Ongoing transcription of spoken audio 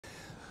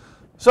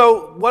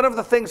So one of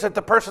the things that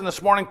the person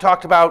this morning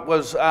talked about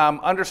was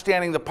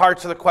understanding the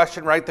parts of the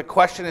question, right? The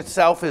question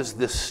itself is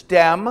the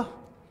stem,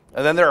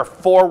 and then there are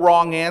 4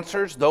 wrong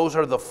answers. Those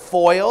are the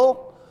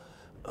foils,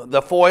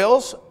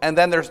 and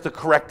then there's the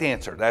correct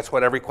answer. That's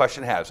what every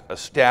question has: a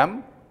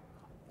stem,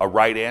 a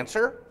right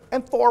answer,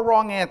 and 4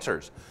 wrong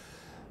answers.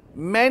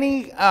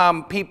 Many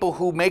people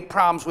who make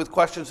problems with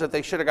questions that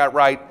they should have got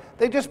right,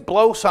 they just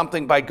blow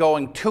something by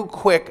going too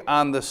quick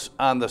on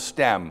the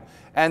stem.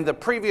 And the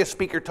previous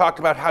speaker talked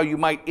about how you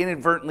might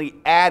inadvertently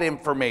add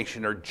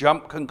information or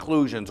jump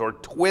conclusions or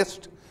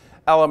twist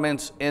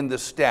elements in the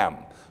stem.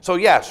 So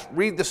yes,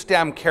 read the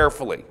stem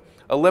carefully.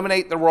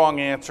 Eliminate the wrong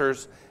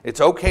answers.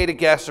 It's okay to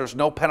guess. There's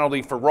no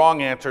penalty for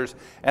wrong answers.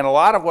 And a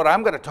lot of what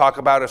I'm going to talk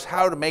about is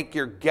how to make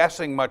your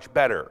guessing much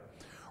better.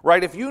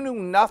 Right? If you knew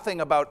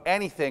nothing about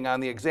anything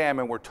on the exam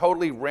and were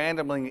totally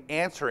randomly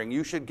answering,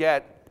 you should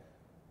get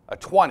a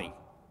 20,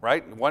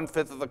 right?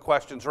 1/5 of the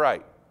questions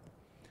right.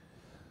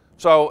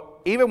 So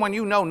even when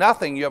you know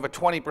nothing, you have a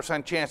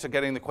 20% chance of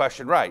getting the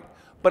question right.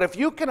 But if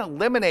you can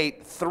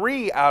eliminate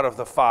 3 out of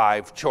the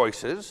 5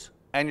 choices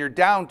and you're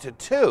down to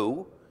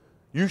 2,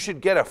 you should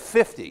get a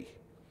 50.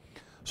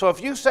 So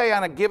if you say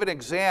on a given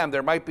exam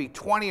there might be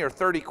 20 or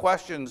 30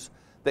 questions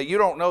that you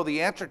don't know the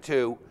answer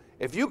to,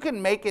 if you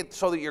can make it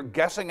so that you're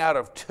guessing out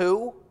of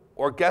 2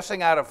 or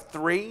guessing out of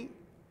 3,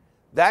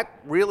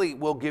 that really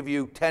will give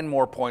you 10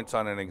 more points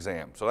on an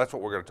exam. So that's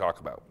what we're going to talk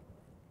about.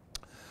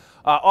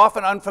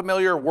 Often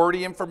unfamiliar,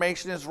 wordy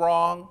information is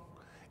wrong.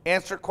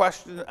 Answer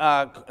questions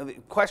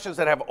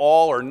that have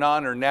all or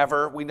none or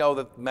never. We know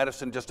that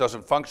medicine just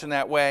doesn't function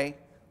that way.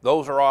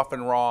 Those are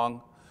often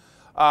wrong.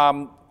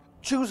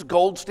 Choose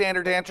gold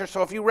standard answers.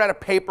 So if you read a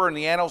paper in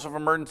the Annals of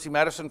Emergency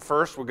Medicine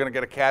first, we're going to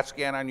get a CAT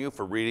scan on you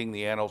for reading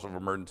the Annals of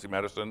Emergency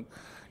Medicine.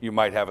 You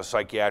might have a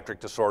psychiatric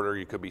disorder.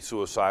 You could be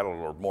suicidal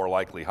or more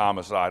likely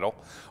homicidal.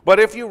 But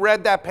if you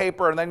read that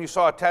paper and then you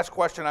saw a test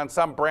question on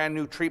some brand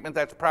new treatment,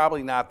 that's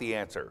probably not the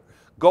answer.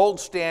 Gold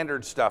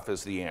standard stuff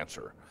is the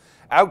answer.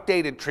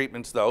 Outdated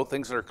treatments, though,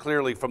 things that are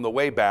clearly from the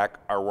way back,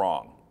 are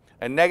wrong.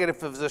 And negative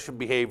physician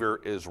behavior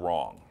is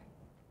wrong.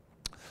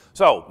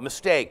 So,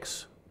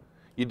 mistakes.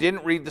 You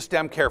didn't read the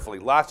stem carefully.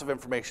 Lots of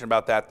information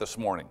about that this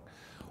morning.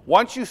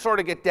 Once you sort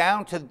of get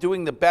down to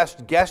doing the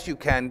best guess you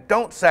can,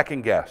 don't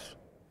second guess.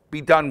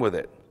 Be done with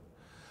it.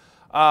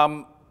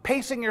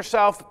 Pacing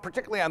yourself,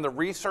 particularly on the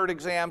recert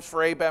exams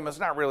for ABEM, is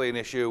not really an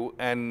issue.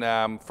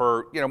 And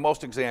for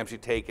most exams you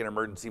take in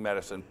emergency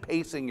medicine,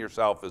 pacing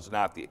yourself is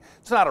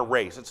it's not a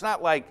race. It's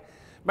not like,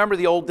 remember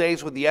the old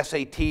days with the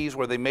SATs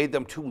where they made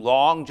them too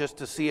long just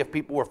to see if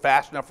people were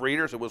fast enough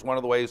readers? It was one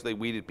of the ways they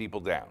weeded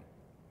people down.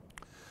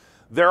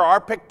 There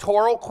are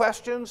pictorial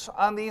questions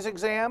on these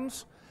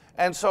exams,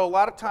 and so a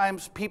lot of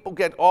times people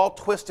get all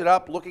twisted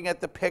up looking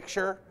at the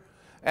picture,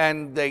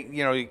 and they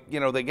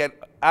get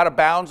out of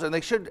bounds, and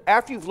they should,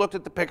 after you've looked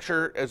at the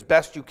picture as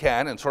best you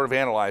can and sort of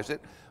analyze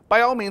it,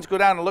 by all means go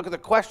down and look at the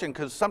question,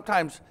 because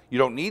sometimes you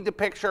don't need the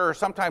picture, or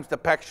sometimes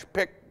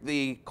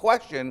the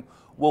question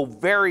will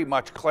very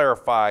much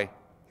clarify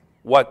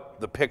what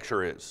the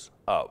picture is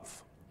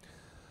of.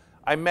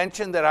 I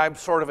mentioned that I'm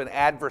sort of an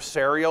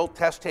adversarial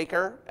test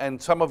taker, and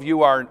some of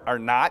you are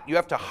not. You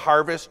have to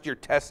harvest your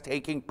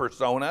test-taking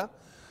persona.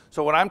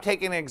 So when I'm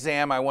taking an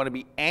exam, I want to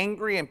be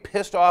angry and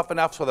pissed off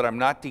enough so that I'm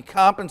not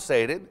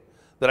decompensated,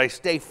 that I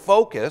stay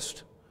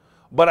focused,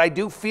 but I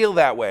do feel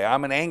that way.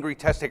 I'm an angry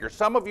test taker.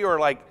 Some of you are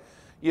like,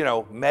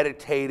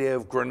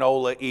 meditative,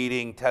 granola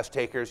eating test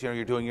takers.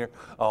 You're doing your,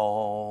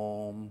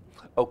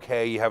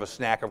 okay, you have a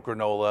snack of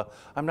granola.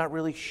 I'm not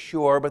really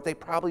sure, but they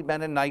probably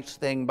meant a nice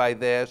thing by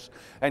this,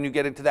 and you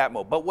get into that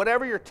mode. But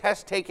whatever your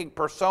test-taking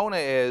persona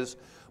is,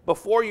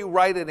 before you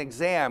write an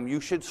exam,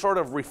 you should sort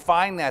of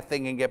refine that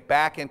thing and get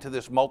back into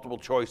this multiple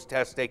choice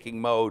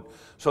test-taking mode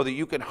so that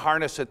you can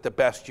harness it the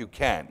best you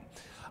can.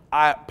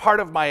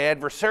 Part of my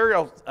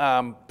adversarial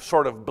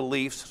sort of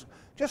beliefs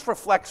just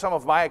reflect some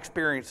of my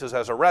experiences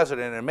as a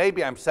resident, and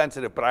maybe I'm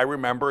sensitive, but I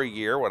remember a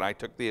year when I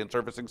took the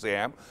in-service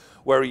exam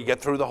where you get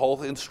through the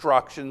whole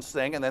instructions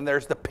thing, and then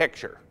there's the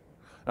picture.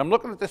 I'm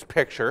looking at this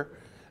picture,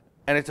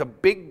 and it's a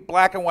big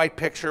black and white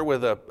picture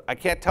with I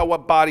can't tell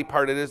what body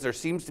part it is. There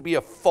seems to be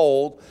a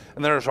fold,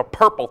 and there's a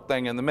purple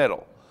thing in the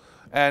middle.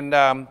 And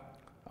I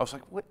was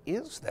like, what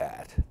is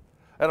that?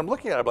 And I'm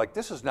looking at it, I'm like,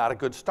 this is not a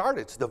good start.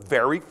 It's the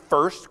very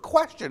first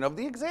question of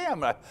the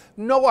exam. I have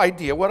no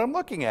idea what I'm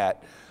looking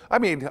at. I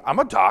mean, I'm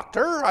a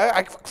doctor.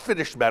 I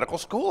finished medical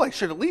school. I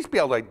should at least be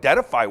able to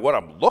identify what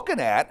I'm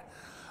looking at.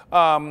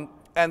 And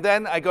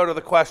then I go to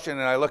the question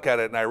and I look at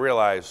it and I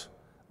realize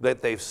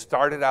that they've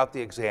started out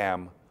the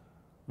exam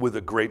with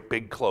a great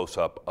big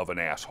close-up of an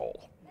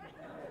asshole.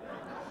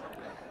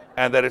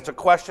 And that it's a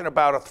question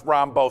about a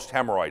thrombosed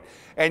hemorrhoid.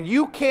 And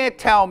you can't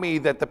tell me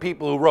that the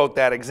people who wrote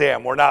that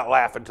exam were not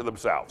laughing to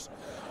themselves.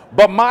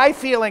 But my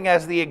feeling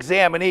as the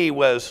examinee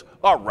was,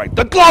 all right,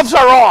 the gloves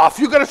are off.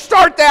 You're going to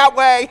start that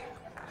way?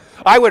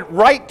 I went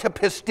right to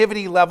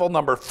pistivity level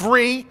number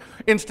 3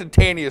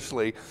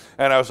 instantaneously.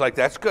 And I was like,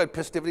 that's good.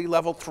 Pistivity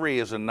level 3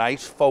 is a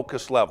nice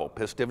focus level.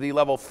 Pistivity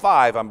level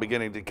 5, I'm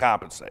beginning to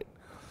compensate.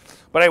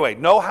 But anyway,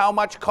 know how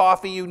much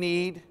coffee you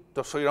need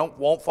so you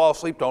won't fall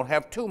asleep. Don't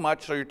have too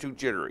much so you're too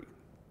jittery.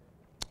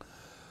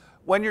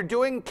 When you're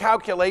doing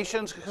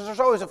calculations, because there's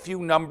always a few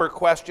number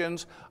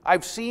questions,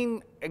 I've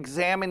seen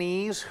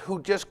examinees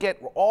who just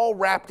get all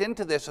wrapped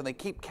into this and they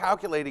keep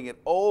calculating it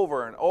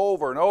over and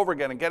over and over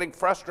again and getting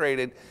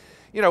frustrated.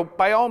 You know,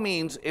 by all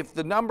means, if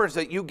the numbers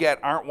that you get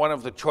aren't one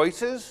of the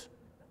choices,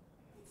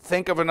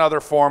 think of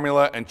another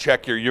formula and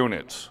check your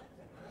units,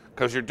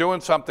 because you're doing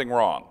something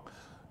wrong.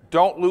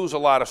 Don't lose a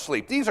lot of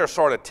sleep. These are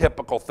sort of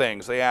typical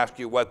things. They ask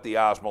you what the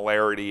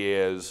osmolarity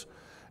is,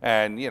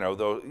 and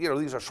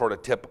these are sort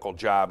of typical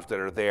jobs that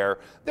are there.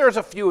 There's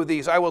a few of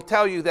these. I will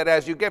tell you that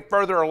as you get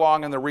further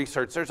along in the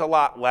research, there's a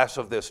lot less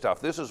of this stuff.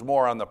 This is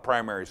more on the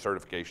primary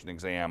certification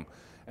exam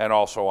and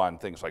also on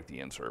things like the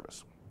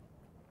in-service.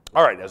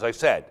 All right, as I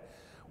said,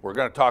 we're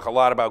going to talk a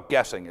lot about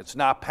guessing. It's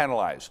not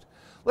penalized.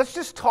 Let's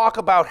just talk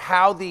about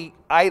how the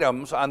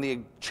items on the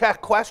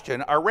check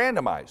question are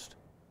randomized,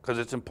 because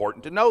it's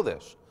important to know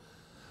this.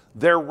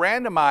 They're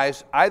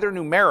randomized either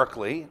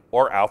numerically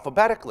or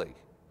alphabetically.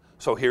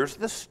 So here's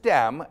the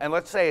stem, and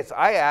let's say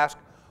I ask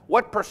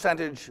what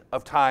percentage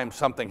of time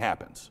something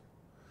happens.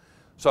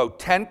 So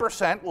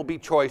 10% will be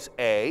choice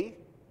A,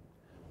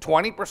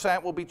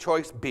 20% will be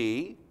choice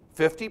B,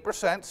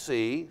 50%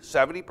 C,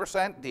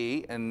 70%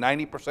 D, and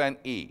 90%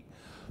 E.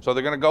 So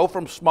they're going to go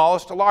from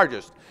smallest to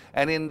largest.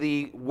 And in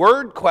the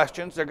word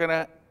questions, they're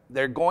going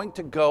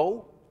to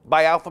go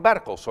by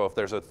alphabetical. So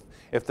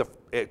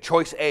if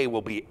choice A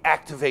will be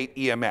activate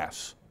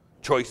EMS,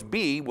 choice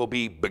B will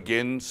be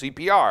begin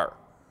CPR,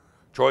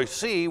 choice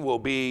C will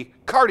be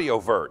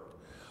cardiovert,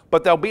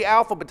 but they'll be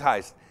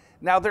alphabetized.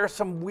 Now, there are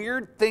some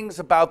weird things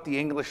about the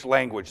English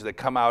language that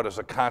come out as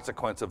a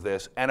consequence of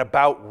this and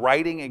about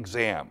writing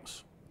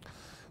exams.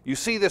 You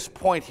see this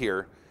point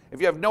here. If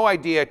you have no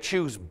idea,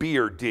 choose B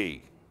or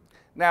D.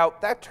 Now,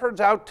 that turns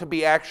out to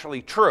be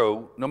actually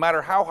true, no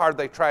matter how hard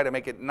they try to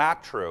make it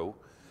not true.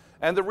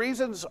 And the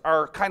reasons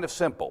are kind of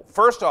simple.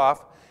 First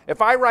off,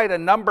 if I write a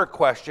number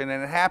question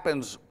and it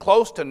happens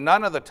close to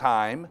none of the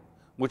time,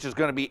 which is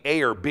going to be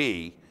A or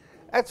B,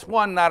 that's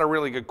one, not a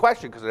really good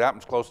question because it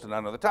happens close to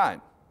none of the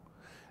time.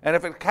 And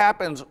if it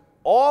happens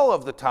all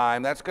of the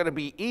time, that's going to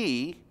be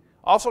E,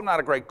 also not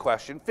a great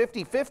question.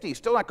 50-50,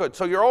 still not good.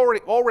 So you're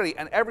already,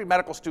 and every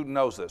medical student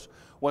knows this,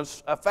 when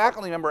a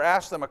faculty member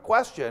asks them a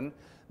question,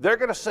 they're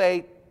going to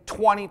say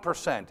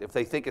 20% if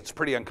they think it's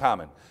pretty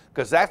uncommon,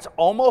 because that's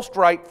almost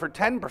right for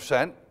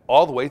 10%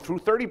 all the way through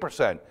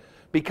 30%.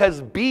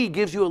 Because B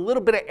gives you a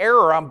little bit of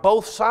error on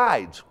both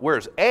sides,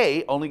 whereas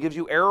A only gives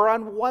you error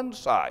on one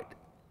side.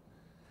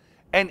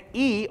 And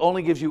E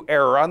only gives you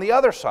error on the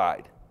other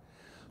side.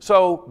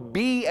 So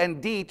B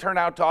and D turn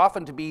out to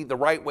often to be the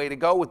right way to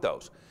go with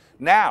those.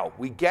 Now,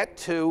 we get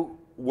to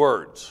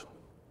words.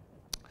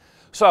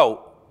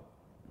 So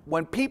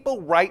when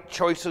people write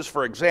choices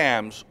for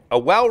exams, a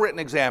well-written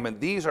exam, and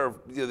these are,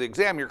 the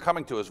exam you're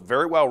coming to is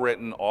very well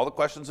written, all the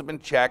questions have been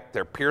checked,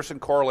 their Pearson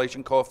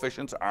correlation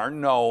coefficients are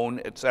known,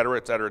 et cetera,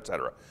 et cetera, et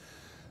cetera.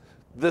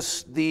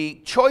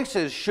 The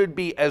choices should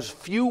be as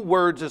few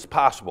words as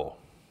possible.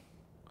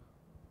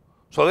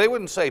 So they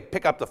wouldn't say,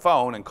 pick up the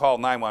phone and call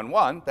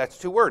 911, that's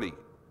too wordy.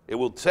 It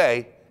will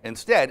say,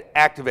 instead,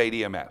 activate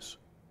EMS.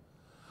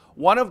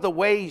 One of the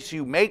ways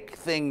you make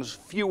things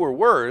fewer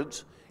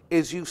words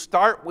is you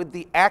start with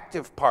the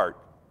active part.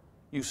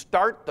 You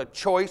start the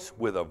choice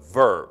with a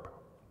verb.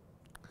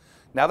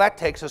 Now that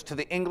takes us to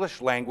the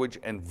English language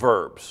and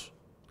verbs.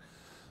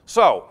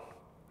 So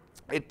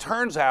it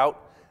turns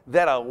out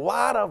that a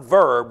lot of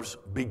verbs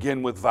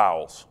begin with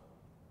vowels,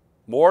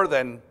 more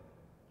than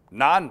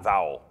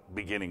non-vowel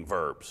beginning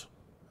verbs.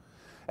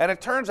 And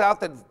it turns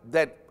out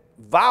that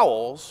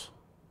vowels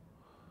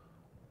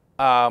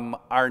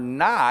are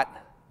not,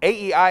 A,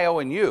 E, I, O,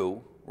 and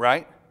U,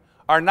 right,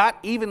 are not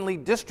evenly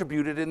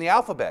distributed in the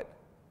alphabet.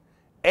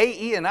 A,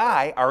 E, and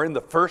I are in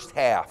the first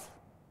half.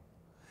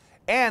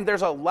 And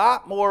there's a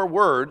lot more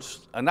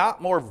words, a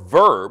lot more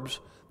verbs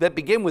that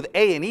begin with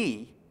A and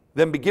E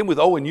than begin with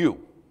O and U.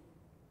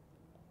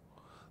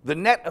 The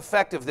net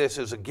effect of this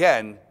is,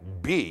 again,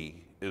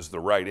 B is the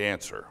right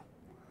answer.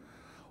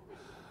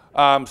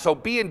 So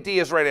B and D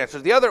is the right answer.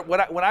 The other,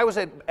 when I was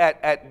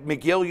at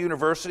McGill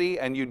University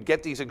and you'd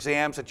get these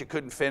exams that you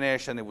couldn't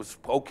finish and it was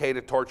okay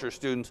to torture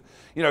students,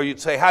 you know,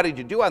 you'd say, how did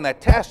you do on that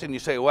test? And you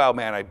say, well,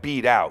 man, I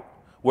beat out.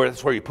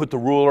 That's where you put the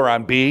ruler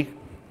on B.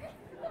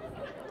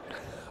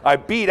 I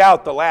beat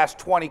out the last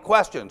 20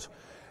 questions.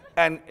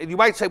 And you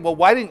might say, well,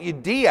 why didn't you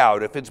D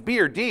out? If it's B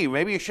or D,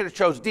 maybe you should have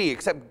chose D,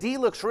 except D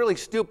looks really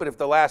stupid if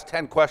the last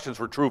 10 questions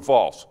were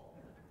true-false.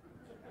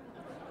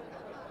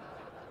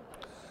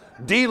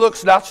 D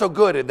looks not so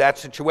good in that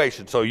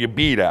situation, so you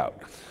beat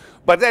out.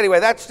 But anyway,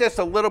 that's just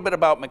a little bit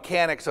about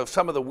mechanics of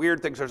some of the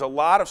weird things. There's a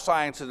lot of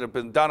science that have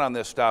been done on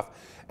this stuff.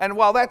 And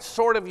while that's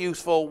sort of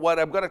useful, what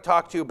I'm going to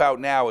talk to you about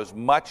now is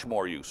much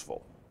more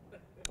useful.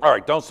 All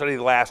right, don't study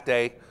the last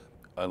day,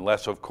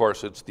 unless, of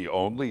course, it's the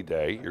only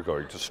day you're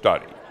going to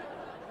study.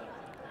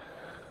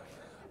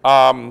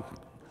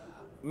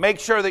 Make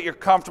sure that you're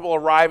comfortable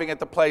arriving at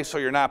the place so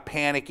you're not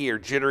panicky or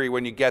jittery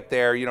when you get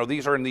there. You know,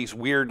 these are in these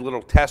weird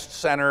little test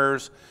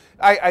centers.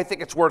 I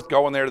think it's worth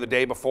going there the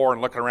day before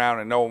and looking around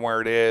and knowing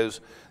where it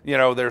is. You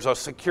know, there's a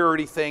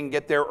security thing,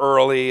 get there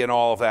early and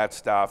all of that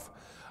stuff.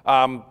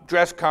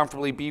 Dress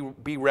comfortably,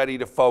 be ready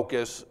to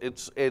focus.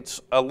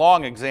 It's a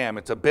long exam.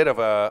 It's a bit of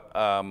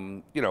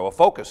a, you know, a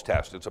focus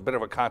test. It's a bit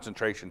of a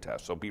concentration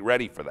test, so be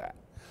ready for that.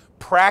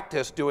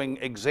 Practice doing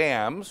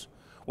exams.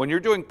 When you're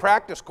doing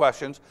practice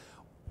questions,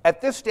 at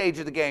this stage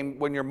of the game,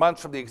 when you're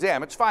months from the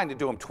exam, it's fine to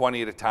do them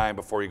 20 at a time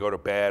before you go to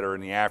bed or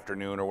in the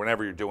afternoon or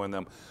whenever you're doing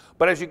them.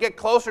 But as you get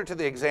closer to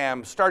the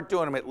exam, start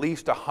doing them at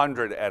least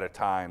 100 at a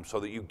time so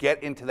that you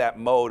get into that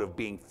mode of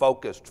being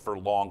focused for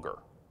longer.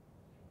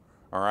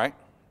 All right?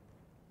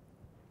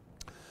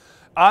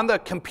 On the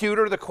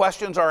computer, the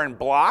questions are in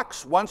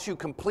blocks. Once you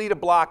complete a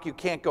block, you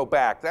can't go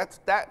back.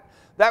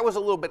 That was a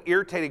little bit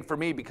irritating for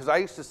me because I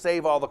used to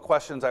save all the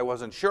questions I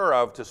wasn't sure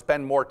of to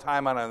spend more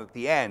time on it at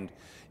the end.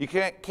 You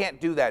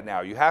can't do that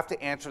now. You have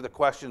to answer the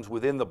questions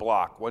within the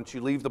block. Once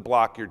you leave the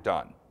block, you're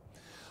done.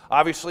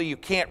 Obviously, you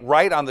can't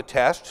write on the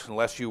test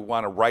unless you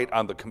want to write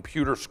on the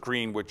computer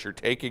screen which you're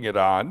taking it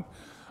on.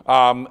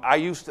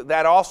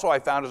 That also I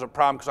found as a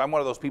problem because I'm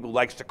one of those people who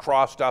likes to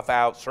cross stuff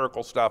out,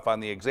 circle stuff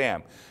on the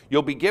exam.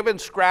 You'll be given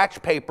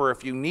scratch paper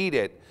if you need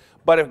it,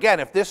 but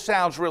again, if this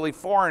sounds really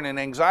foreign and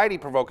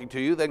anxiety-provoking to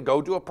you, then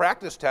go do a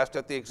practice test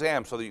at the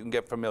exam so that you can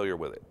get familiar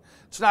with it.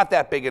 It's not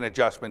that big an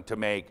adjustment to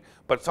make,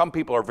 but some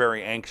people are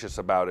very anxious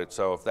about it,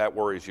 so if that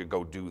worries you,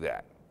 go do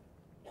that.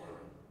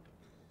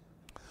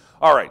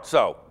 All right,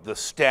 so the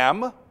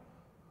STEM,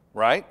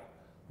 right?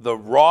 The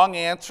wrong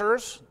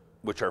answers,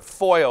 which are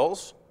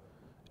foils,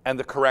 and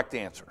the correct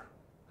answer.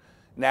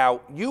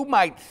 Now, you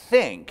might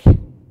think,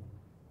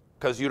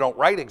 because you don't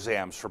write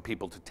exams for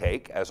people to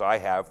take, as I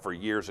have for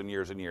years and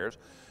years and years,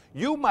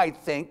 you might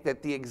think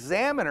that the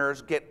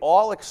examiners get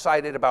all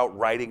excited about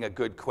writing a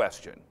good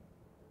question.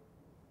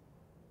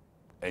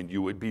 And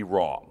you would be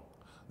wrong.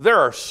 There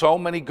are so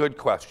many good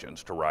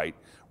questions to write.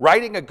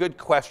 Writing a good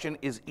question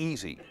is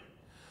easy.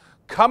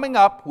 Coming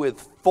up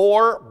with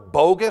 4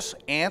 bogus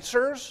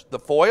answers, the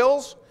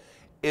foils,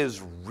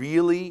 is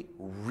really,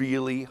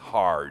 really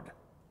hard.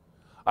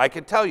 I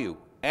can tell you,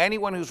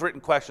 anyone who's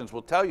written questions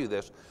will tell you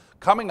this,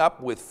 coming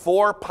up with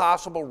 4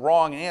 possible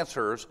wrong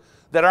answers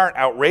that aren't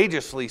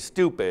outrageously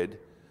stupid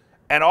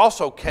and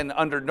also can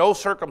under no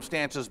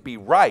circumstances be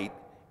right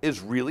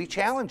is really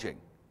challenging.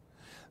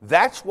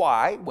 That's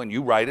why when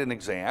you write an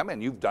exam,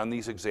 and you've done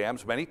these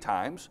exams many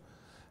times,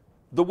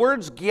 the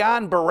words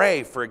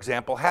Guillain-Barré, for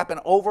example, happen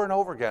over and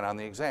over again on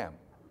the exam.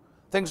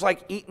 Things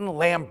like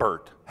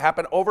Eaton-Lambert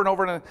happen over and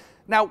over again.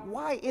 Now,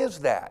 why is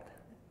that?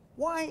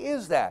 Why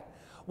is that?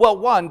 Well,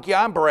 one,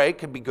 Guillain-Barré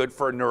can be good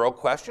for a neuro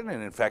question,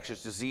 an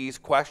infectious disease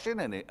question,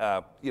 and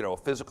a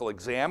physical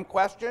exam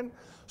question.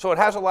 So it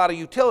has a lot of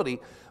utility,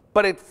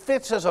 but it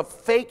fits as a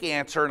fake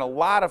answer in a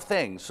lot of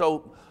things.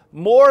 So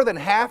more than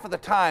half of the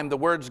time the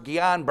words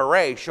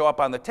Guillain-Barré show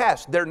up on the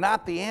test, they're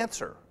not the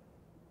answer.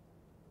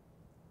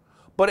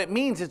 But it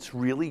means it's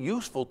really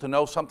useful to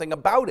know something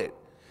about it.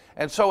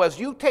 And so as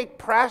you take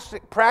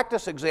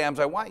practice exams,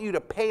 I want you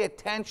to pay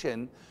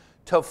attention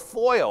to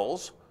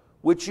foils,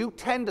 which you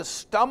tend to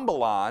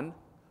stumble on,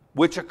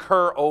 which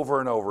occur over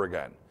and over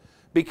again.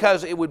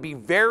 Because it would be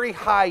very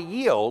high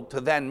yield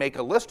to then make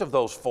a list of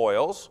those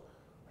foils,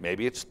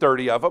 maybe it's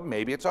 30 of them,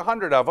 maybe it's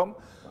 100 of them,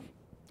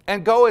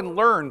 and go and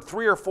learn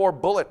 3 or 4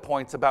 bullet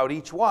points about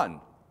each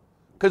one.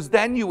 Because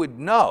then you would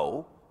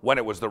know when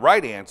it was the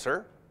right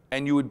answer,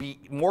 and you would be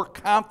more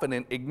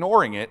confident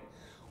ignoring it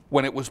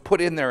when it was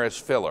put in there as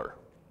filler.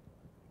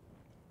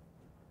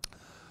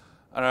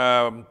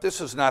 This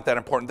is not that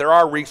important. There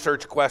are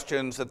research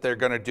questions that they're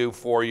going to do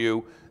for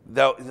you.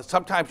 Though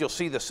sometimes you'll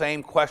see the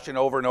same question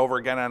over and over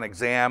again on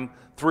exam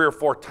 3 or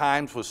 4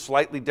 times with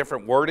slightly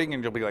different wording,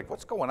 and you'll be like,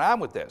 what's going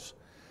on with this?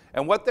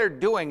 And what they're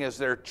doing is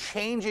they're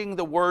changing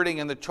the wording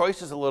and the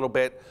choices a little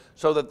bit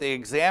so that the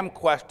exam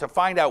question, to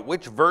find out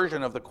which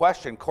version of the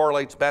question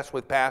correlates best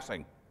with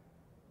passing.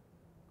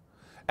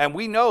 And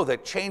we know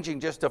that changing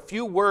just a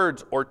few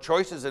words or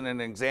choices in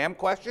an exam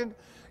question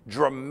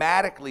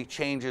dramatically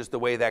changes the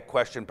way that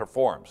question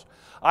performs.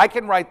 I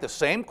can write the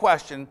same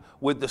question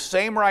with the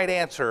same right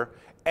answer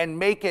and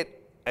make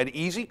it an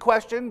easy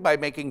question by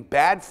making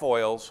bad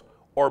foils,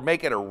 or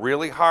make it a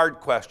really hard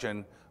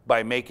question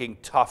by making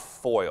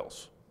tough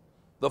foils.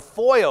 The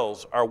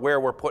foils are where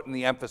we're putting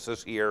the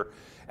emphasis here,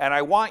 and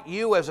I want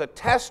you as a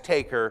test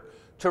taker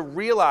to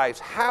realize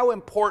how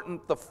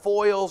important the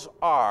foils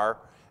are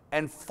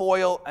and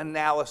foil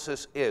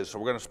analysis is. So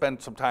we're going to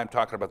spend some time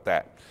talking about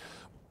that.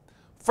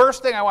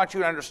 First thing I want you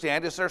to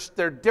understand is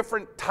there are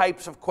different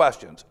types of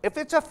questions. If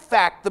it's a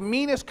fact, the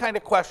meanest kind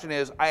of question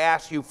is, I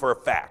ask you for a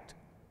fact.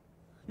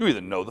 You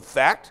either know the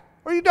fact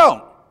or you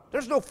don't.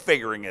 There's no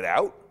figuring it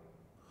out.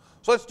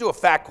 So let's do a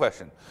fact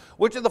question.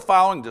 Which of the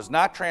following does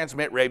not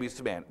transmit rabies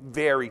to man?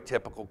 Very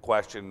typical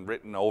question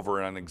written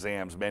over on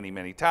exams many,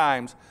 many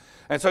times.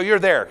 And so you're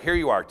there, here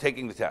you are,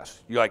 taking the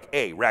test. You're like,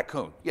 A,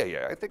 raccoon.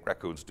 Yeah, I think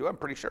raccoons do. I'm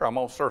pretty sure, I'm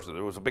almost certain.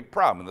 It was a big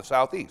problem in the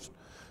Southeast.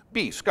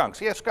 B,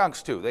 skunks. Yeah,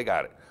 skunks too. They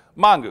got it.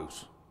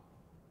 Mongoose.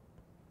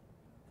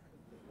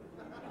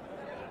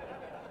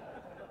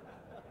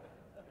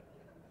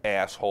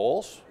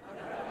 Assholes.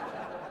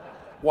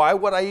 Why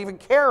would I even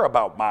care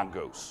about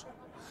mongoose?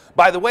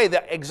 By the way,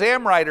 the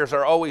exam writers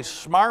are always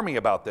smarmy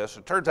about this.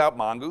 It turns out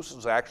mongoose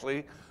is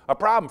actually a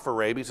problem for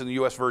rabies in the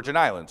U.S. Virgin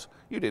Islands.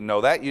 You didn't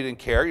know that. You didn't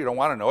care. You don't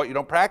want to know it. You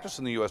don't practice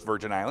in the U.S.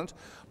 Virgin Islands.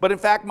 But in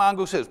fact,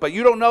 mongoose is. But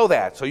you don't know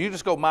that. So you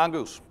just go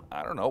mongoose.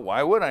 I don't know.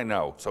 Why would I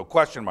know? So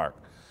question mark.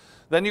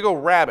 Then you go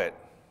rabbit.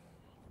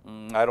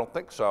 I don't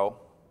think so.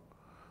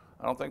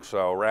 I don't think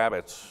so.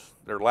 Rabbits.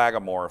 They're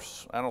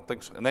lagomorphs. I don't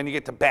think so. And then you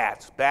get to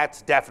bats.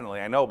 Bats,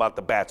 definitely. I know about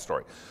the bat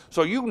story.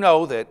 So you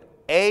know that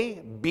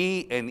A,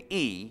 B, and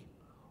E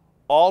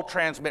all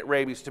transmit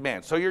rabies to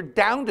man. So you're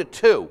down to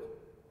 2.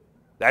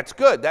 That's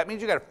good. That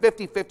means you got a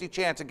 50-50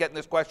 chance of getting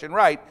this question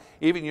right,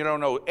 even you don't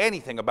know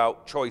anything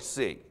about choice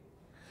C.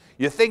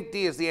 You think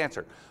D is the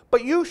answer.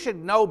 But you should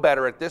know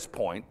better at this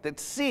point that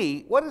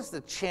C, what is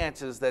the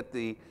chances that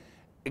the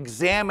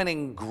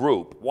examining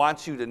group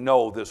wants you to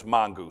know this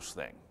mongoose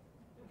thing?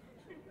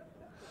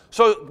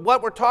 So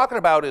what we're talking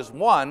about is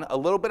 1, a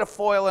little bit of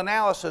FOIL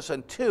analysis,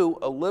 and 2,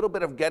 a little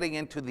bit of getting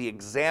into the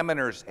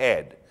examiner's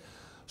head.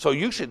 So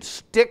you should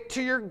stick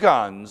to your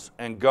guns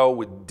and go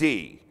with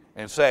D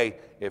and say,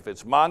 if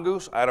it's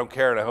mongoose, I don't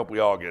care, and I hope we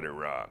all get it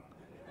wrong.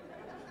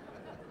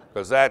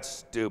 Because that's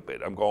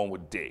stupid. I'm going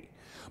with D.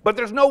 But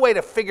there's no way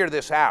to figure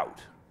this out.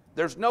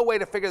 There's no way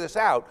to figure this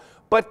out.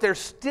 But there's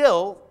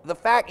still the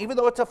fact, even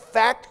though it's a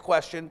fact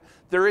question,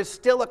 there is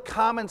still a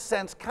common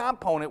sense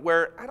component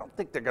where I don't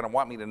think they're going to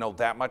want me to know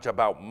that much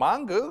about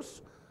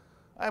mongoose.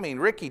 I mean,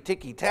 Ricky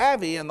Tikki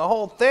Tavi and the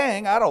whole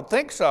thing, I don't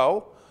think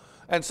so.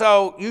 And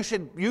so you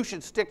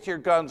should stick to your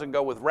guns and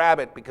go with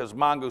rabbit because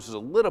mongoose is a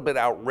little bit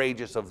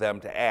outrageous of them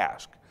to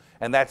ask.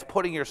 And that's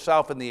putting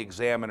yourself in the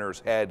examiner's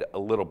head a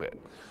little bit.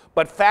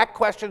 But fact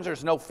questions,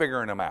 there's no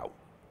figuring them out.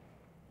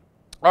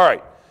 All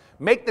right.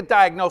 Make the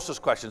diagnosis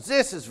questions.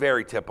 This is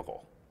very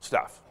typical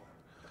stuff.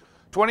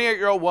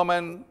 28-year-old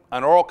woman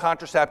on oral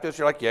contraceptives.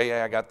 You're like,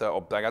 yeah, I got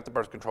the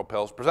birth control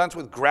pills. Presents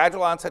with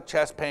gradual onset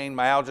chest pain,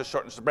 myalgia,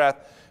 shortness of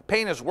breath.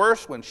 Pain is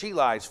worse when she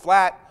lies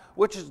flat,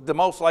 which is the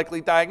most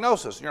likely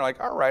diagnosis. And you're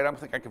like, all right, I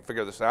think I can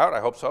figure this out.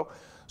 I hope so.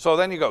 So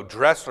then you go,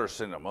 Dressler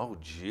syndrome. Oh,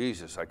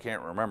 Jesus, I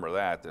can't remember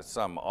that. That's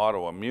some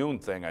autoimmune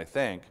thing, I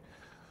think.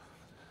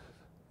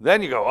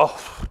 Then you go,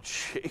 oh,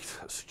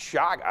 Jesus,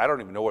 shock. I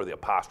don't even know where the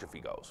apostrophe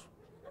goes.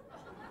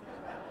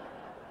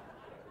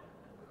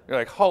 You're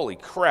like, holy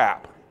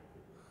crap.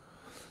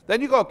 Then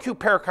you go acute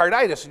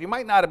pericarditis, and you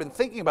might not have been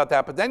thinking about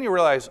that, but then you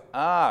realize,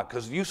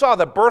 because you saw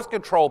the birth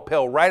control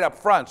pill right up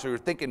front, so you're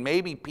thinking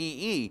maybe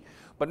PE,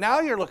 but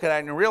now you're looking at it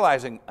and you're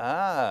realizing,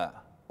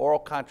 oral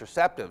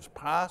contraceptives,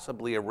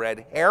 possibly a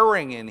red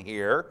herring in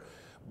here.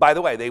 By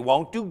the way, they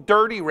won't do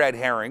dirty red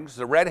herrings.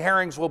 The red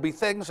herrings will be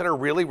things that are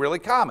really, really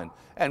common.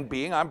 And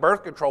being on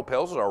birth control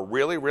pills is a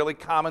really, really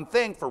common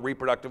thing for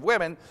reproductive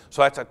women.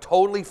 So that's a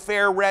totally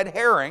fair red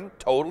herring,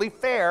 totally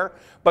fair.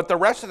 But the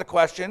rest of the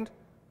question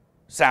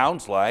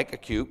sounds like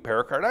acute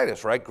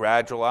pericarditis, right?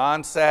 Gradual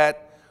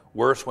onset,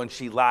 worse when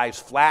she lies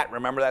flat.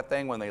 Remember that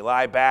thing? When they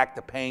lie back,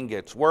 the pain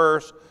gets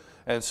worse.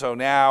 And so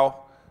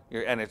now,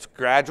 and it's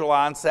gradual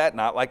onset,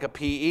 not like a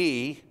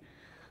PE.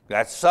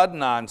 That's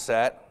sudden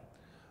onset.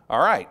 All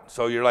right,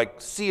 so you're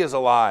like, C is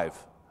alive.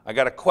 I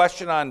got a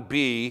question on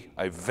B.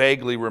 I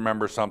vaguely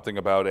remember something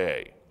about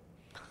A.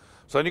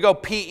 So then you go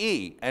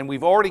PE, and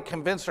we've already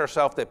convinced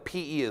ourselves that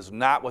PE is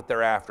not what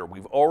they're after.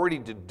 We've already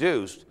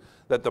deduced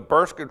that the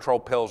birth control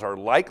pills are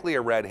likely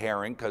a red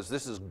herring because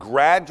this is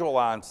gradual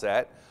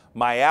onset.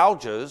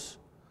 Myalgias,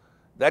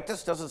 that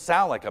just doesn't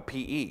sound like a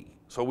PE.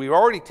 So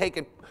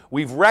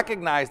we've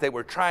recognized that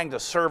we're trying to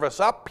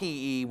service up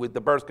PE with the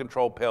birth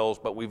control pills,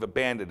 but we've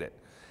abandoned it.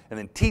 And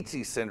then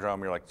Tietze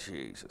syndrome, you're like,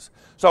 Jesus.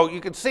 So you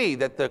can see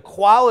that the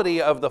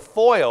quality of the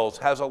foils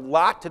has a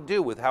lot to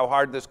do with how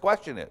hard this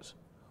question is.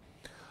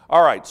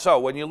 All right,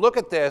 so when you look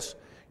at this,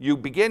 you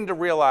begin to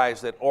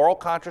realize that oral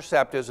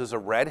contraceptives is a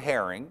red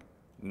herring.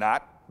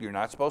 You're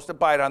not supposed to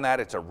bite on that.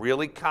 It's a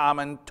really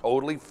common,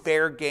 totally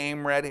fair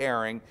game red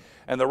herring.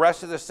 And the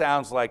rest of this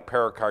sounds like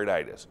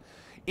pericarditis.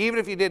 Even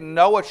if you didn't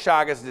know what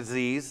Chagas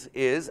disease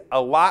is,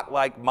 a lot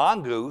like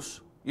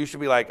mongoose, you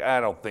should be like, I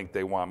don't think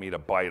they want me to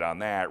bite on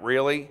that,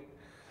 really?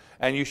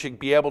 And you should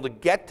be able to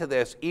get to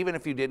this even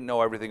if you didn't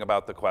know everything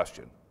about the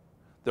question.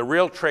 The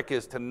real trick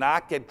is to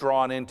not get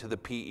drawn into the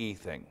PE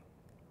thing.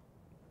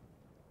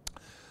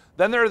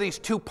 Then there are these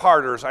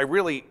two-parters. I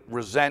really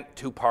resent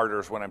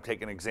two-parters when I'm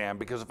taking an exam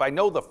because if I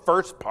know the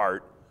first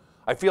part,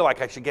 I feel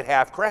like I should get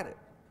half credit.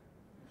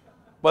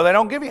 Well, they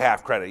don't give you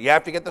half credit. You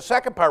have to get the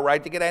second part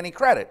right to get any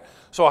credit.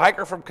 So a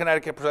hiker from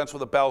Connecticut presents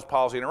with a Bell's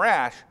palsy and a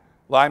rash,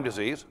 Lyme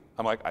disease.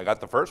 I'm like, I got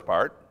the first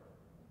part.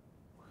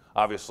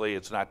 Obviously,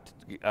 it's not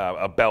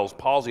a Bell's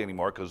palsy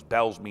anymore because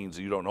Bell's means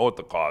you don't know what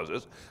the cause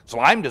is. It's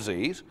Lyme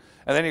disease.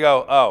 And then you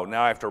go, oh,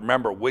 now I have to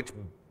remember which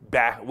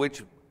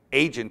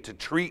agent to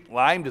treat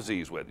Lyme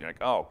disease with. You're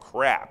like, oh,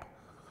 crap.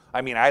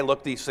 I mean, I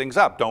look these things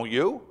up, don't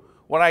you?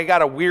 When I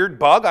got a weird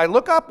bug, I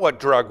look up what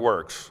drug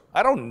works.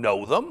 I don't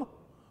know them,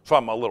 so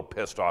I'm a little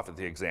pissed off at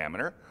the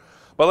examiner.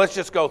 But let's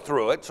just go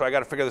through it. So I got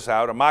to figure this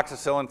out.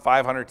 Amoxicillin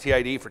 500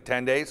 TID for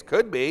 10 days.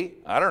 Could be.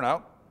 I don't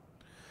know.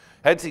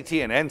 Head CT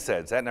and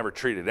NSAIDs. That never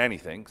treated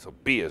anything, so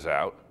B is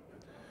out.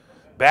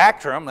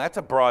 Bactrim, that's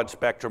a broad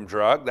spectrum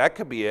drug. That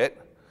could be it.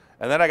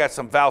 And then I got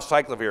some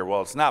valcyclovir.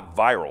 Well, it's not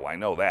viral. I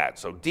know that.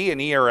 So D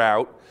and E are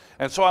out.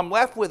 And so I'm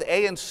left with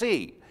A and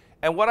C.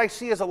 And what I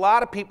see is a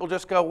lot of people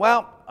just go,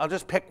 well, I'll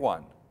just pick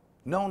one.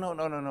 No, no,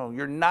 no, no, no.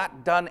 You're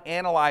not done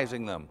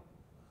analyzing them.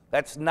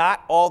 That's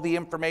not all the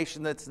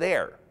information that's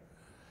there.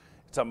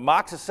 It's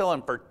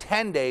amoxicillin for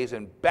 10 days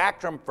and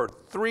Bactrim for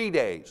 3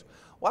 days.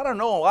 Well, I don't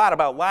know a lot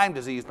about Lyme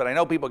disease, but I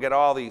know people get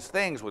all these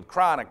things with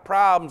chronic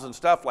problems and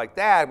stuff like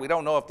that. We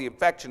don't know if the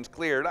infection's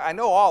cleared. I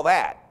know all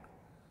that.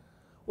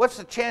 What's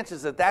the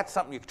chances that that's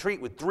something you can treat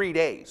with 3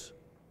 days?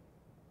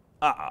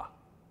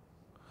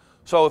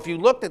 So if you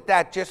looked at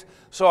that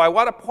so I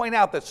want to point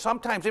out that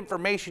sometimes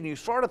information you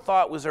sort of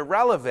thought was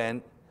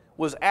irrelevant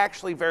was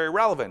actually very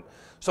relevant.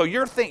 So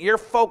you're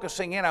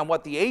focusing in on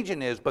what the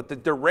agent is, but the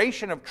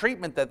duration of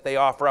treatment that they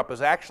offer up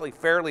is actually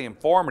fairly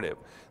informative.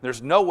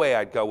 There's no way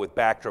I'd go with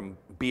Bactrim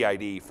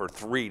BID for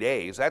 3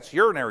 days. That's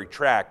urinary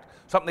tract,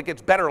 something that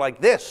gets better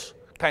like this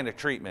kind of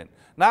treatment,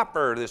 not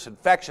for this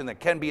infection that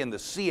can be in the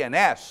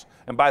CNS.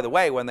 And by the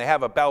way, when they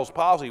have a Bell's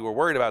palsy, we're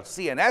worried about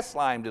CNS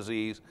Lyme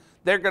disease,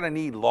 they're going to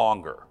need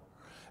longer.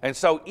 And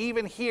so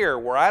even here,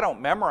 where I don't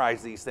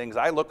memorize these things,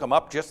 I look them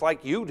up just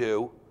like you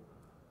do.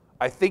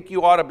 I think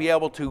you ought to be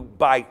able to,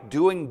 by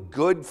doing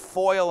good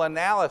foil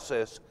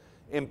analysis,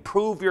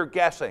 improve your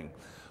guessing.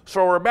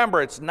 So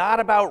remember, it's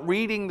not about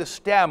reading the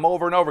stem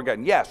over and over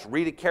again. Yes,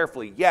 read it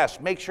carefully. Yes,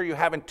 make sure you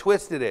haven't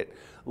twisted it.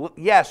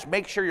 Yes,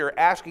 make sure you're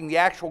asking the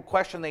actual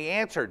question they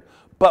answered.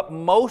 But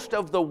most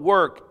of the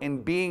work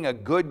in being a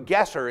good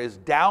guesser is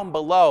down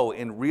below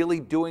in really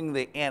doing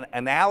the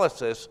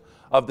analysis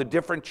of the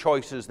different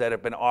choices that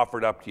have been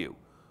offered up to you.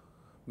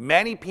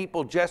 Many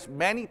people,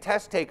 many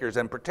test takers,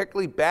 and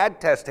particularly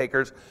bad test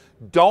takers,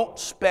 don't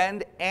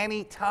spend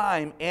any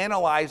time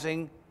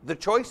analyzing the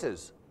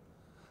choices.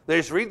 They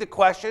just read the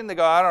question, they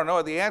go, I don't know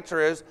what the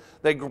answer is.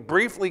 They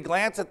briefly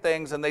glance at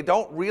things and they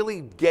don't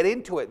really get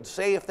into it and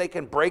say if they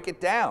can break it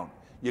down.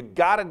 You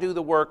got to do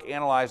the work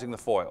analyzing the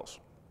foils.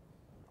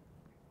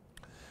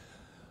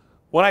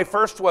 When I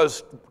first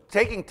was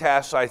taking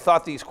tests, I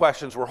thought these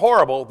questions were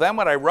horrible. Then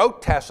when I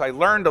wrote tests, I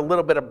learned a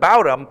little bit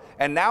about them,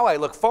 and now I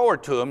look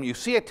forward to them. You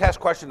see a test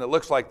question that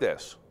looks like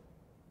this.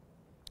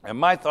 And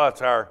my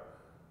thoughts are,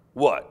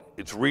 what?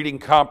 It's reading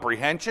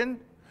comprehension?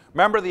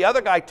 Remember, the other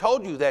guy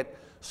told you that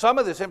some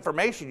of this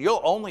information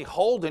you'll only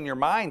hold in your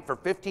mind for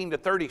 15 to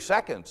 30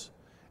 seconds.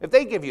 If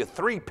they give you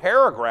 3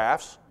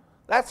 paragraphs,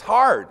 that's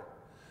hard.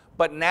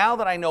 But now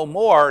that I know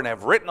more and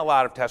have written a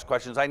lot of test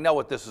questions, I know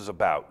what this is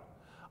about.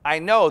 I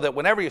know that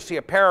whenever you see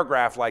a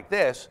paragraph like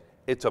this,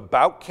 it's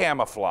about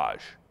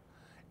camouflage.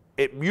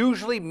 It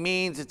usually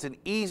means it's an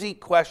easy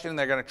question.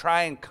 They're going to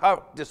try and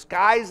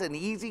disguise an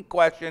easy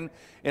question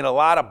in a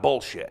lot of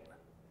bullshit.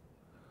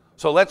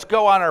 So let's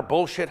go on our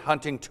bullshit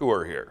hunting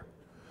tour here.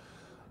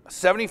 A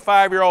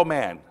 75-year-old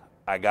man.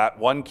 I got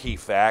one key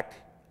fact.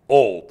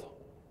 Old.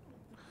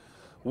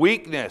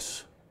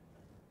 Weakness.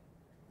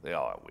 They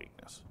all have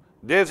weakness.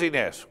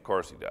 Dizziness. Of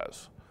course he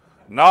does.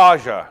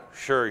 Nausea.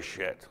 Sure as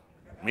shit.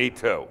 Me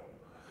too.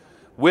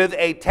 With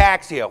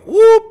ataxia,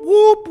 whoop,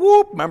 whoop,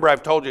 whoop. Remember,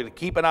 I've told you to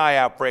keep an eye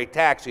out for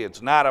ataxia.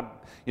 It's not a,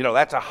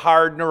 that's a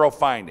hard neural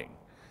finding.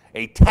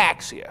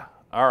 Ataxia.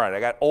 All right, I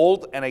got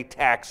old and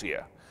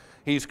ataxia.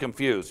 He's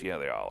confused. Yeah,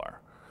 they all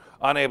are.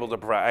 Unable to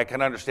provide. I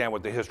can understand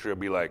what the history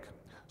will be like.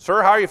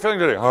 Sir, how are you feeling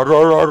today? All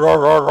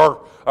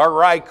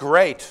right,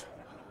 great.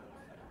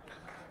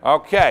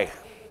 Okay.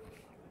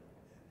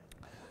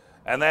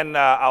 And then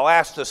I'll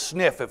ask the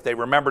sniff if they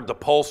remembered the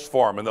pulse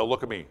form, and they'll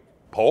look at me.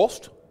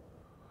 Pulsed?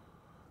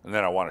 And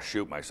then I want to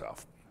shoot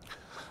myself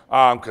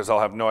because I'll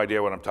have no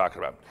idea what I'm talking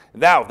about.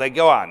 Now, they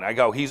go on. I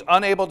go, he's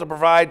unable to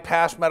provide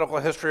past medical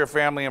history or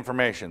family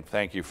information.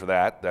 Thank you for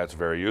that. That's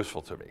very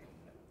useful to me.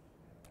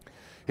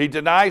 He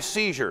denies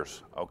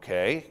seizures.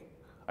 Okay.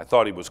 I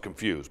thought he was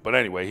confused. But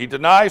anyway, he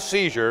denies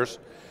seizures.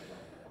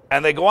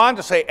 And they go on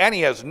to say, and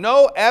he has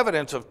no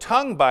evidence of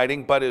tongue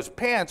biting, but his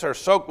pants are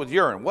soaked with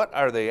urine. What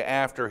are they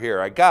after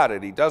here? I got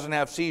it. He doesn't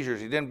have seizures.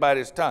 He didn't bite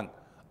his tongue.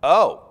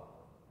 Oh.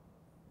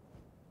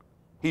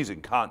 He's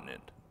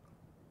incontinent.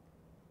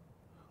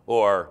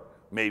 Or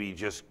maybe he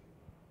just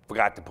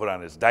forgot to put on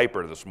his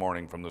diaper this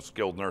morning from the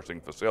skilled nursing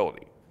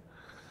facility.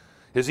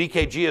 His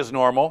EKG is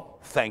normal.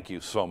 Thank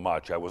you so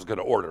much. I was going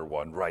to order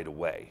one right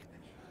away.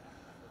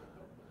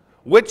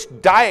 Which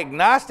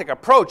diagnostic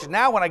approach?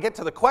 Now when I get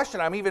to the question,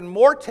 I'm even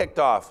more ticked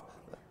off.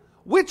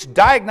 Which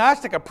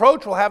diagnostic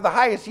approach will have the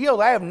highest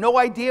yield? I have no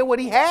idea what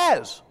he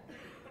has.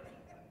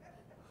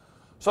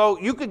 So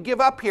you could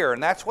give up here,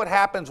 and that's what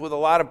happens with a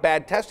lot of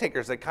bad test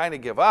takers. They kind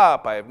of give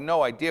up. I have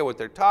no idea what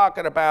they're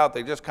talking about.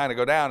 They just kind of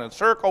go down and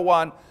circle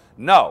one.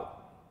 No,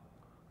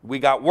 we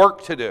got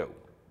work to do.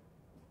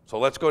 So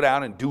let's go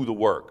down and do the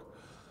work.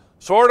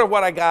 Sort of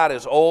what I got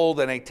is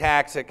old and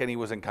ataxic and he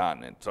was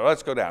incontinent. So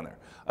let's go down there.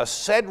 A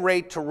said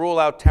rate to rule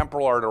out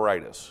temporal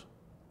arteritis.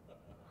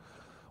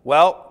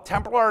 Well,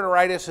 temporal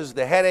arteritis is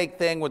the headache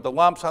thing with the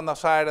lumps on the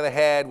side of the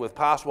head with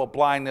possible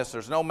blindness.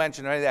 There's no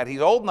mention of any of that. He's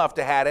old enough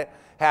to have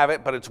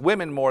it, but it's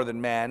women more than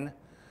men.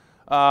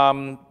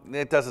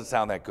 It doesn't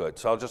sound that good.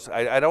 So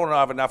I don't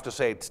have enough to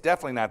say it's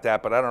definitely not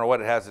that, but I don't know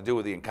what it has to do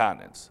with the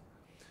incontinence.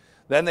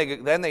 Then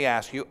they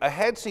ask you, a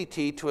head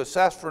CT to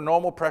assess for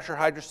normal pressure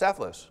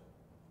hydrocephalus.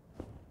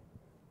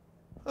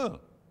 Huh.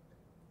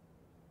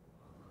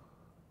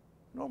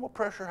 Normal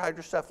pressure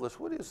hydrocephalus,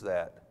 what is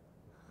that?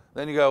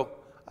 Then you go,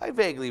 I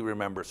vaguely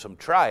remember some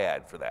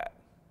triad for that.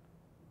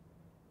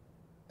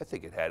 I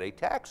think it had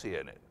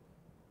ataxia in it.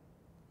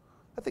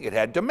 I think it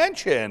had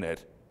dementia in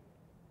it.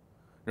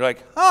 You're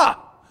like, huh.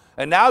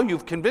 And now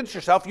you've convinced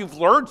yourself you've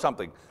learned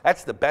something.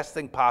 That's the best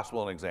thing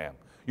possible in an exam.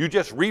 You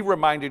just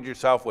re-reminded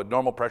yourself what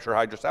normal pressure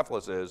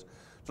hydrocephalus is.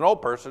 It's an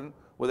old person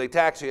with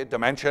ataxia,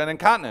 dementia, and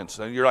incontinence.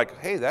 And you're like,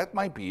 hey, that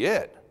might be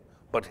it.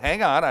 But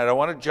hang on, I don't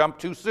want to jump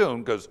too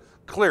soon because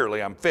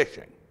clearly I'm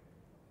fishing.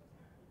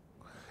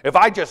 If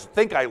I just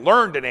think I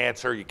learned an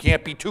answer, you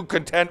can't be too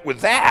content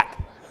with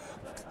that.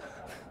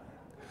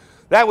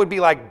 That would be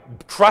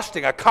like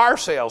trusting a car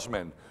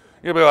salesman.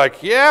 You'd be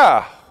like,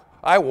 yeah,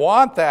 I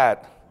want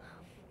that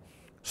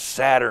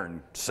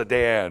Saturn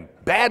sedan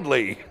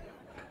badly.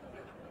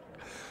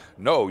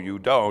 No, you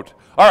don't.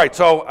 All right,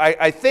 so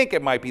I think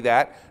it might be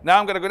that. Now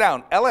I'm going to go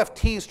down.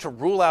 LFTs to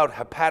rule out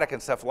hepatic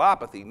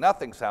encephalopathy.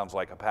 Nothing sounds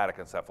like hepatic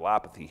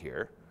encephalopathy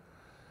here.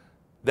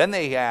 Then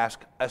they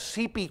ask a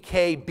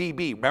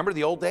CPK-BB. Remember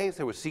the old days?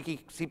 There was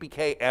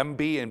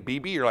CPK-MB and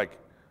BB. You're like,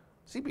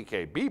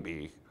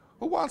 CPK-BB?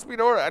 Who wants me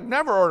to order? I'd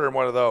never ordered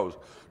one of those.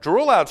 To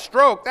rule out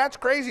stroke, that's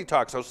crazy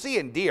talk. So C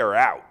and D are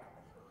out.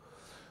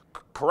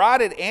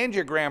 Carotid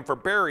angiogram for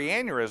Barry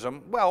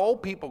aneurysm. Well,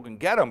 old people can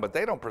get them, but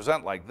they don't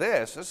present like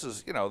this. This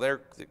is,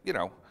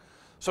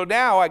 So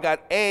now I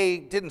got A,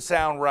 didn't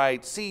sound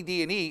right, C,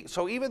 D, and E.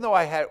 So even though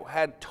I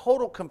had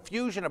total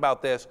confusion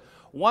about this,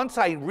 once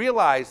I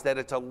realized that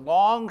it's a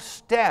long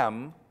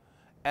stem,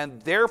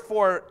 and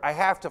therefore I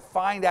have to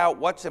find out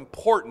what's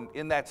important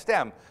in that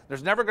stem.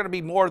 There's never going to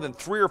be more than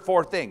 3 or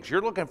 4 things.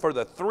 You're looking for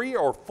the 3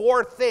 or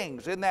 4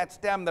 things in that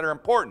stem that are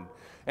important.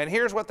 And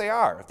here's what they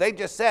are. If they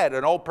just said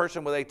an old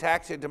person with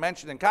ataxia,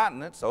 dementia, and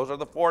incontinence, those are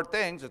the 4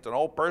 things. It's an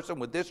old person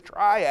with this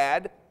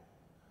triad.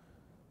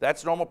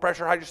 That's normal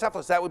pressure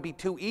hydrocephalus. That would be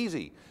too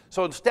easy.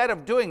 So instead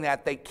of doing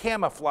that, they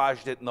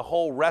camouflaged it in the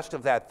whole rest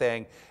of that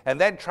thing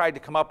and then tried to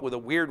come up with a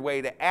weird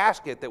way to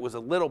ask it that was a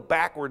little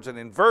backwards and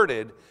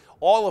inverted,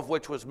 all of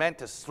which was meant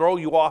to throw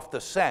you off the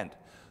scent.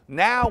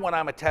 Now when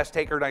I'm a test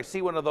taker and I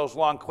see one of those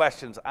long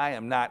questions, I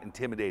am not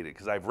intimidated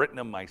because I've written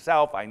them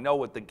myself. I know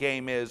what the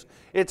game is.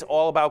 It's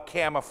all about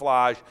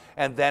camouflage,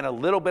 and then a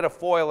little bit of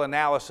foil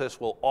analysis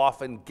will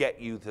often get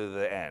you to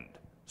the end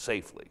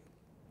safely.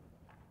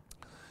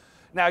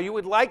 Now, you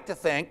would like to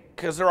think,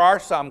 because there are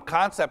some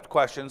concept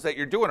questions, that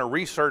you're doing a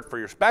research for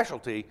your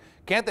specialty.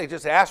 Can't they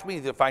just ask me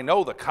if I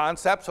know the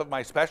concepts of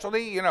my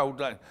specialty? You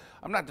know,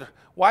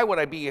 why would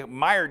I be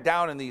mired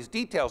down in these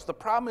details? The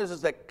problem is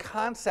that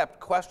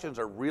concept questions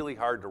are really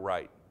hard to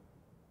write.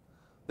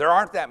 There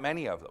aren't that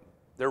many of them.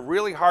 They're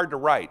really hard to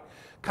write.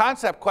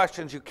 Concept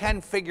questions you can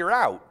figure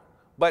out,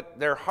 but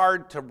they're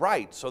hard to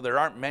write, so there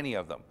aren't many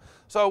of them.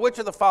 So which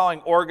of the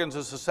following organs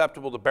is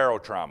susceptible to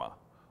barotrauma?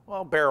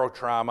 Well,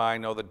 barotrauma, I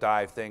know the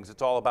dive things.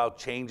 It's all about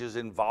changes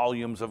in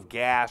volumes of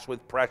gas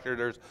with pressure.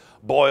 There's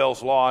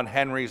Boyle's law and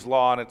Henry's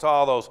law, and it's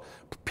all those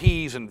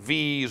P's and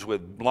V's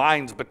with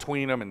lines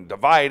between them and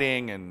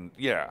dividing, and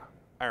yeah,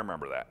 I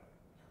remember that.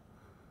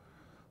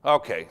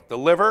 Okay, the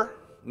liver?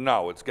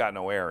 No, it's got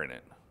no air in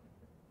it.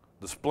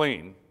 The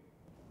spleen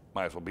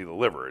might as well be the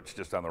liver. It's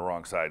just on the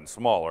wrong side and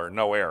smaller,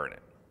 no air in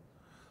it.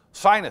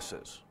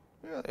 Sinuses.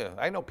 Yeah,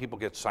 I know people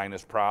get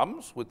sinus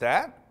problems with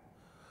that.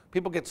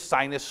 People get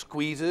sinus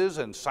squeezes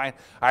and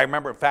I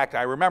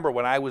remember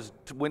when I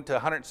went to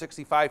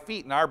 165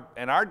 feet in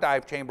our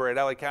dive chamber at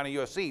LA County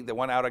USC, the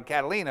one out on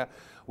Catalina,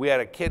 we had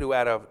a kid who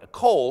had a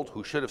cold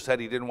who should have said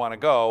he didn't want to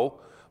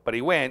go, but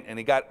he went and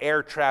he got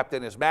air trapped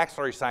in his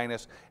maxillary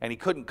sinus and he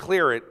couldn't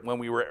clear it when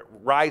we were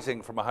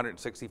rising from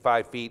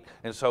 165 feet,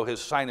 and so his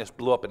sinus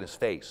blew up in his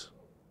face.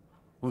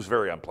 It was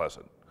very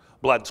unpleasant.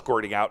 Blood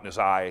squirting out in his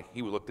eye.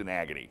 He looked in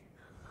agony.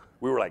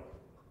 We were like,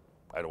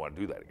 I don't want to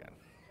do that again.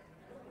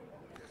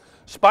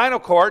 Spinal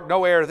cord,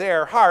 no air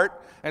there.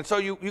 Heart, and so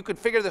you could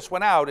figure this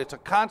one out. It's a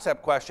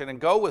concept question and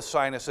go with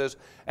sinuses,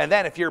 and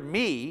then if you're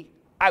me,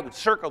 I would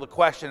circle the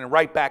question and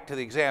write back to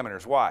the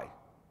examiners. Why?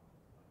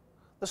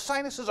 The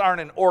sinuses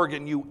aren't an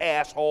organ, you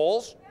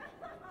assholes.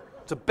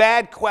 It's a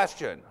bad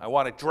question. I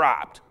want it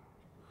dropped.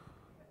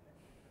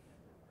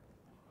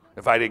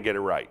 If I didn't get it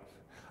right.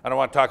 I don't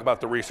want to talk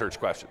about the research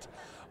questions.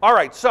 All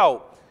right,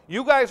 so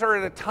you guys are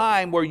at a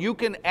time where you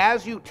can,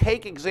 as you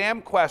take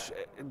exam questions,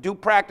 do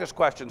practice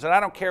questions, and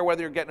I don't care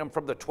whether you're getting them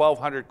from the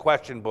 1200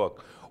 question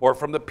book, or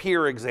from the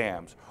peer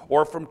exams,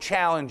 or from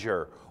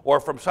Challenger,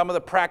 or from some of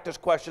the practice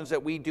questions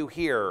that we do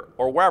here,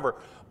 or wherever.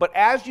 But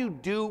as you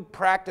do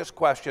practice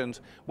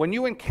questions, when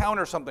you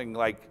encounter something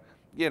like,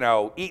 you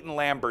know,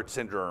 Eaton-Lambert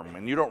syndrome,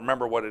 and you don't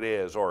remember what it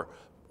is, or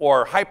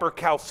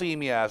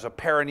hypercalcemia as a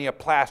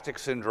paraneoplastic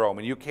syndrome,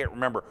 and you can't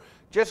remember,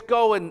 just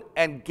go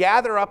and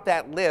gather up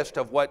that list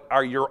of what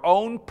are your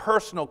own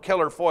personal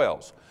killer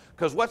foils.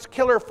 Because what's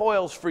killer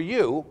foils for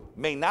you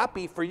may not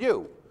be for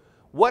you.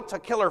 What's a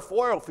killer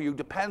foil for you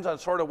depends on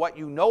sort of what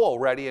you know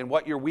already and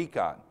what you're weak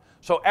on.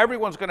 So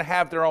everyone's going to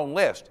have their own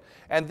list.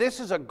 And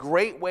this is a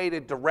great way to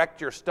direct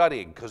your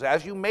studying, because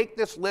as you make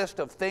this list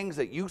of things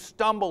that you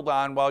stumbled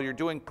on while you're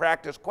doing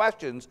practice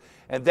questions,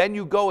 and then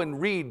you go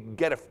and read,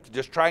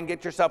 just try and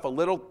get yourself a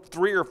little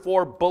 3 or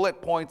 4 bullet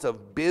points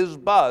of biz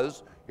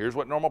buzz. Here's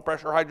what normal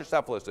pressure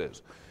hydrocephalus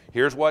is.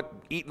 Here's what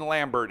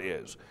Eaton-Lambert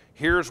is.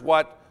 Here's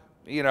what,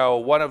 you know,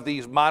 one of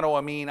these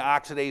monoamine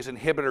oxidase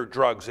inhibitor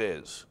drugs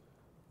is.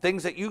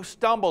 Things that you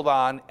stumbled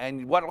on,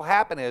 and what will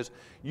happen is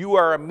you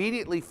are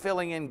immediately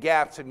filling in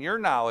gaps in your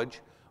knowledge,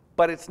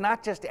 but it's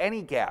not just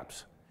any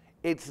gaps.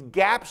 It's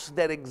gaps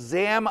that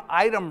exam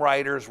item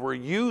writers were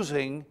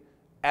using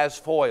as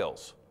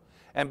foils.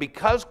 And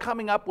because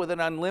coming up with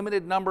an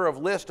unlimited number of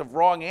list of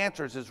wrong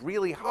answers is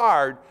really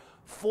hard,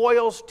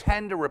 foils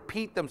tend to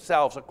repeat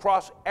themselves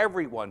across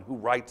everyone who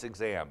writes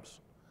exams.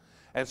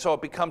 And so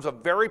it becomes a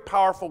very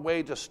powerful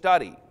way to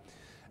study.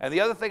 And the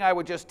other thing I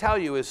would just tell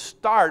you is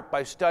start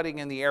by studying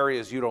in the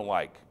areas you don't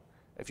like.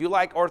 If you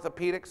like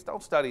orthopedics,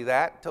 don't study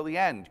that till the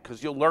end,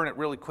 because you'll learn it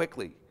really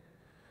quickly.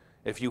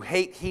 If you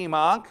hate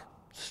hem-onc,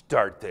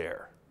 start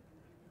there.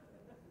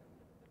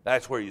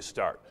 That's where you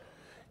start.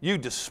 You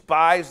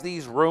despise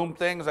these room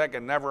things. I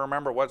can never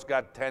remember what's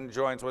got 10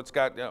 joints, what's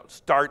got, you know,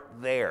 start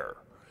there.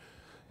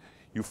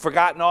 You've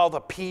forgotten all the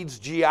peds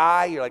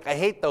GI. You're like, I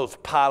hate those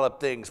polyp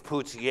things,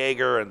 Poots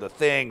Jaeger and the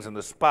things and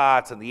the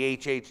spots and the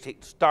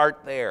HHT.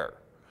 Start there.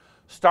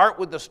 Start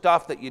with the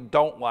stuff that you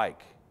don't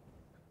like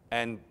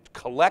and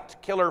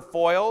collect killer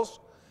foils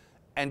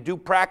and do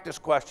practice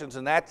questions.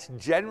 And that's,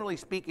 generally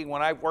speaking,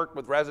 when I've worked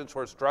with residents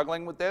who are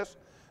struggling with this,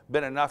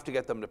 been enough to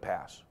get them to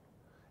pass.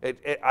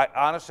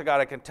 Honest to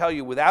God, I can tell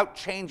you, without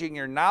changing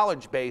your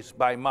knowledge base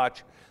by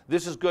much,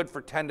 this is good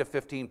for 10 to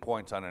 15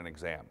 points on an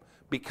exam.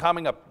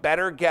 Becoming a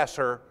better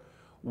guesser,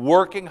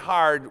 working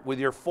hard with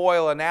your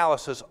foil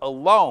analysis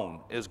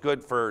alone is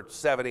good for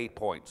 7, 8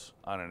 points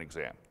on an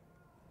exam.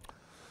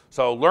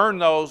 So learn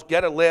those,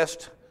 get a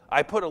list.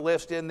 I put a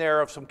list in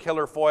there of some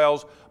killer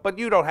foils, but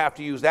you don't have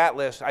to use that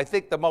list. I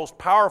think the most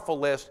powerful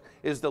list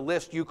is the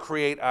list you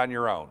create on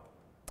your own.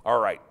 All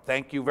right,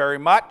 thank you very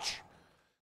much.